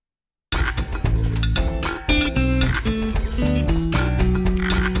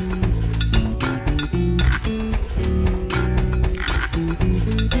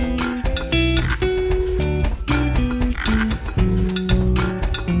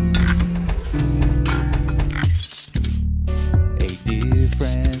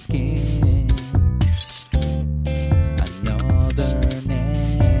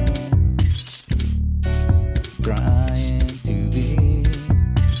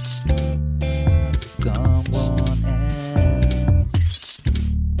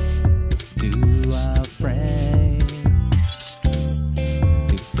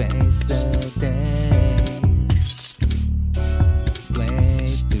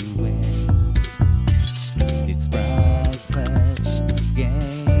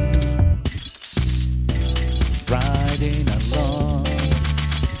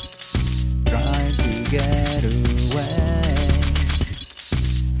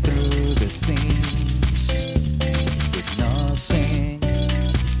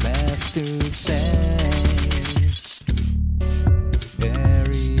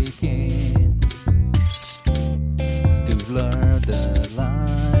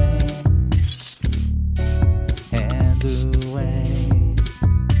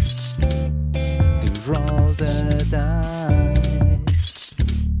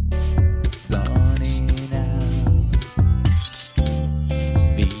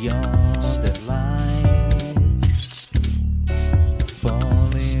beyond the lights,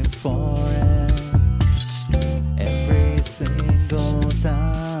 falling for it every single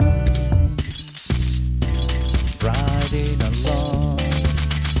time, riding along,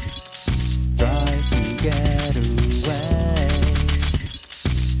 trying to get away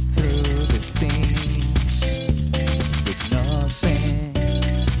through the scene with nothing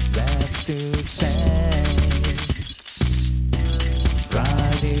left to say.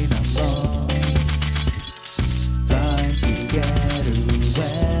 Riding along, trying to get away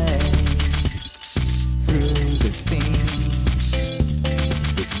through the scene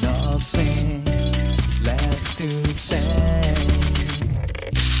with nothing left to say.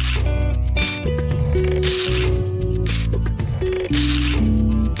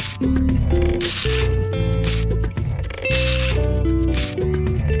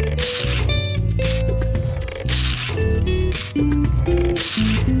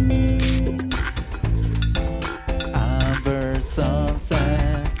 Amber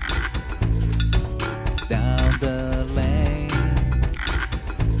sunset down the lane,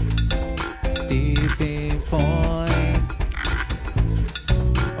 tipping point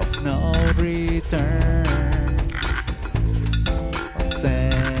of no return.